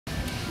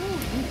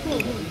Can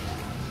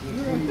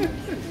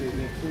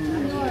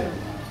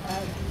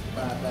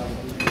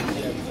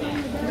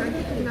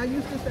I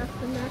use this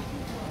after that?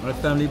 Alright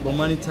family,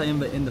 Bomani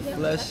time in the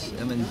flesh.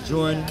 I'm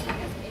enjoying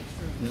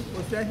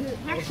What's that here?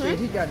 Okay,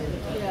 he got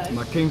it.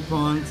 my king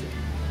prawns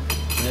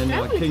and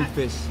my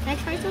kingfish. Can I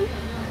try some?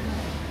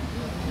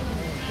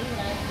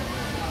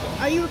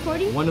 Are you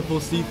recording? Wonderful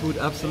seafood,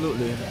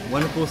 absolutely.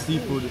 Wonderful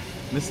seafood.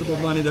 Mr.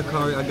 Bomani the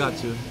curry, I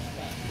got you.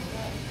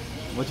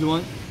 What you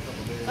want?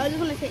 I just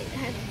want to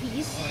have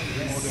these.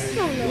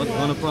 What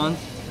the prawns?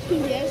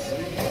 Yes.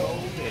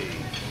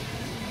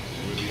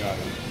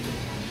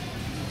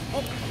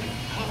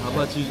 How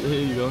about you?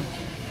 Here you go.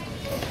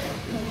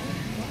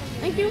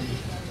 Thank you.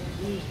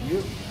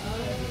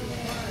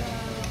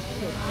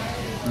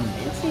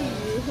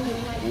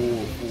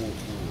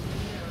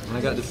 And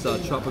I got this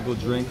tropical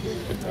drink.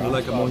 It's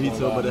like a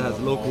mojito, but it has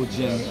local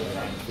gin.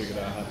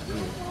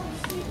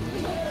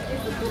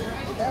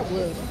 That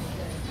was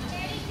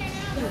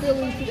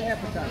filling to the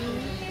appetizer.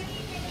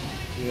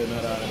 Yeah,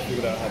 not I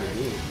figured out how to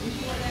do it.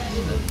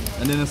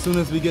 And then as soon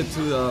as we get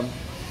to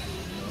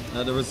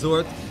the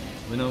resort,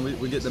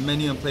 we get the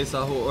menu and place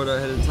our whole order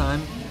ahead of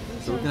time.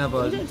 So we can have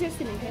a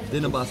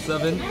dinner by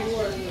 7. So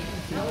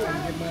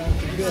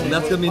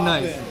that's gonna be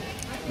nice.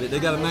 They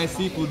got a nice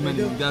seafood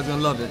menu. You guys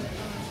gonna love it.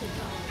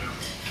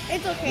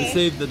 It's okay. We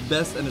saved the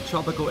best and the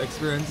tropical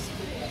experience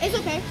It's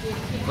okay.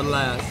 for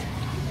last.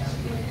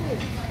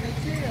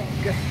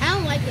 I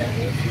don't like it.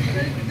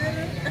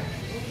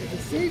 The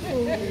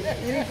seafood,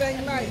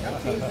 anything light, I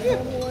can't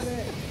no more of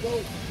that.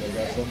 They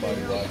got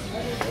somebody watching.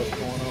 What's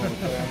going on with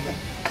family?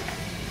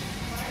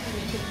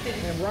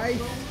 And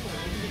rice.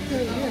 So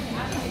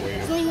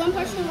you one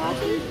person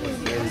watching?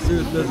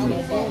 Serious business. There is no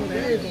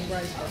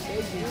rice.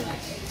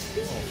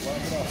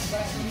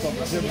 Some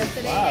different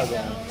flies on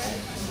it.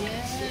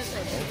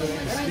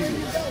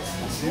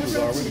 She was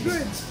already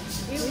good.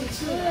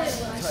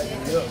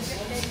 Tighten it up.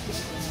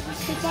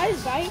 The flies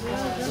bite?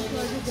 Flies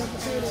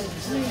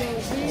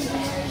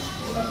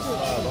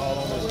all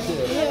on this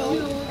chair.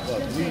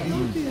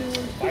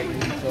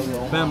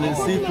 Family, the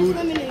seafood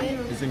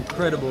is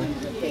incredible.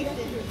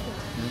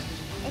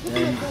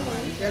 And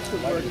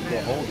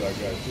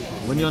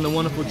when you're on a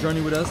wonderful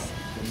journey with us,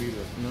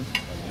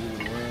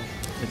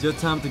 it's your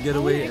time to get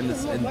away and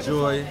just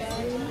enjoy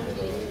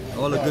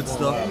all the good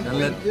stuff and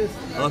let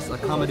us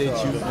accommodate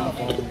you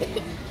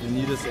and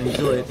you just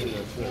enjoy it.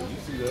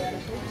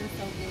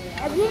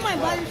 I ruined my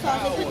butter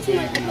sauce. I put too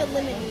much. I put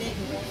lemon in it.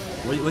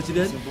 What you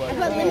did? I put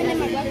lemon in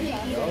my butter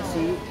sauce.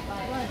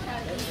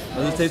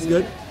 Does it taste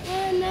good?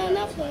 No,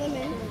 not the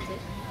lemon.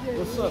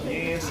 What's up,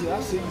 Yancy? I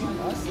see you.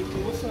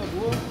 What's up,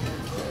 boy?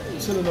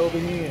 Chilling over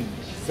here in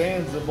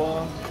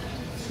Zanzibar.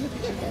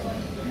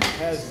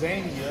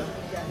 Tanzania.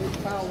 You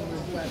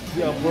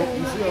see how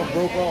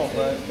broke off,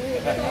 right?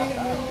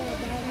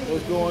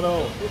 What's going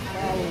on?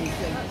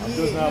 I'm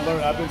just now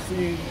learning. I've been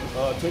seeing,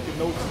 taking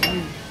notes from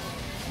you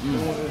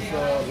doing this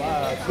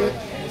live. So I'm going to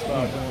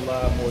start doing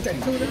live more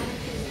too.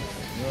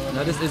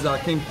 Now this is our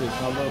kingfish.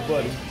 My little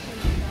buddy,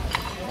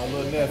 my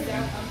little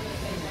nephew.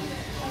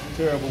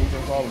 Terrible, we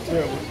can call him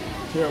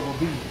Terrible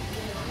B.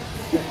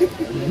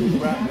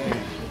 Rap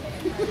name.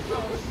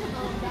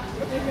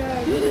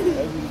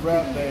 That's his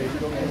rap name. You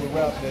don't give him a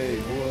rap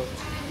name, boy.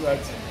 You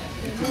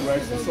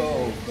write some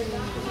songs.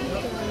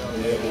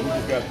 Yeah, but we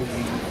just got to be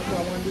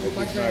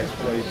this nice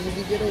place.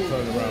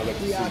 Turn around, let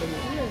you see.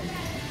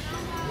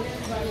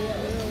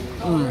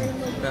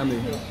 Family,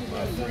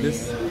 this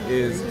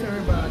is...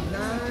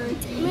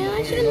 Man, I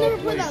should have never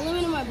put that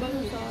lemon in my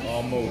butter sauce.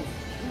 Almost.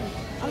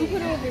 I'm gonna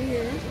put it over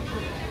here.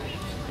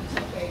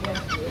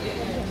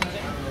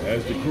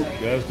 That's the group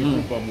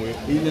I'm with.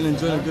 Eating and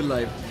enjoying a good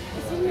life.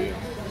 Yeah.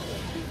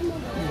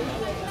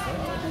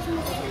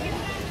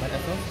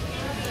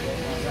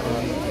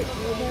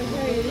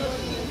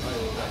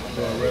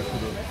 The rest of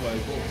the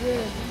place.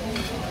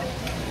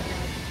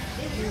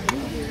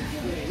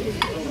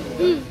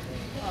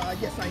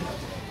 Yes, I am.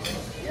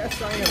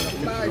 Yes, I am. The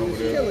fire is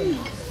killing.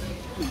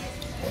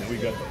 And we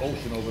got the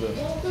ocean over there.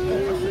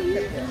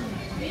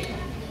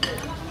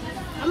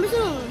 I'm just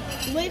gonna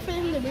wait for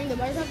them to bring the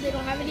butter sauce. If they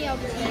don't have any, I'll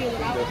just do it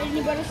without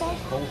any butter sauce.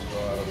 Coast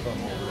Guard or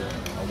something over there.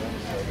 I want to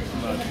say.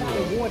 I'm not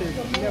sure. Water is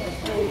never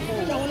cold.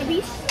 Don't want a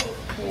piece?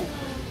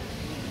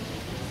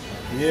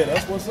 Yeah,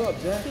 that's what's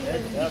up, Jack.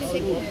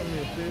 Absolutely.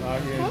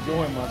 Out here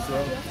enjoying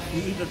myself.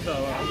 You eat the top.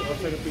 I'll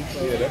take a piece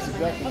of it. Yeah, that's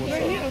exactly what's up.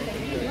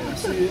 Yeah, you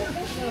see it?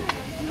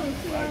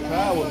 Like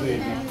power,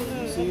 baby.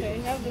 You see Okay,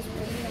 it? have this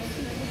one.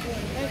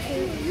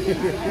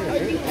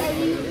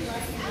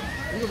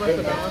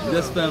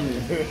 Yes, family. I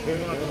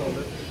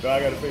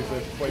gotta face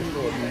that place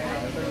for me.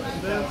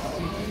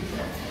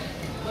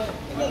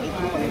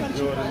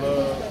 Enjoy the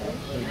love.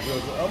 Enjoy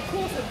the, of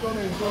course I'm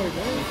gonna enjoy it,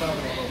 man. I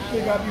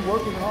think I'll be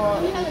working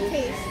hard We have a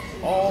taste.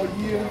 all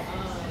year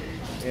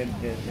and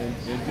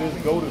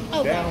just go to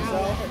down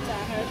south.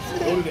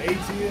 Go to the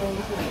ATL,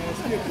 man,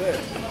 skip that.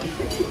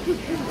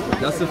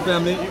 That's the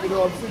family. Even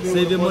though I'm sitting there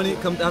Save with your a money,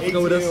 bunch come to of Africa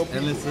with us, ATL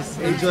and let's just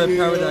people, enjoy ATL,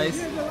 paradise.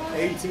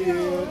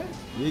 ATL.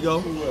 Here you go.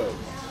 Who else?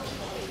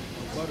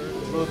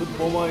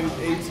 Bomani is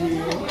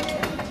ATL.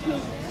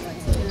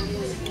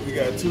 We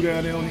got 2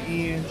 down there on the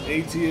end,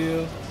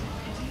 ATL.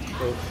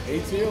 So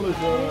ATL is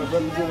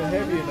representing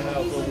heavy in the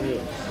house over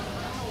here.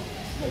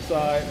 That's all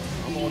right.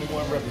 I'm the only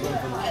one representing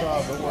from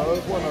Chicago. Well,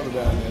 there's one other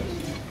down there.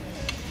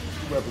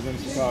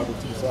 Representing Chicago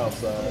to the south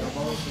side.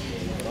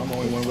 I'm the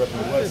only one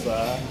representing the west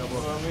side. You know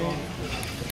what I mean?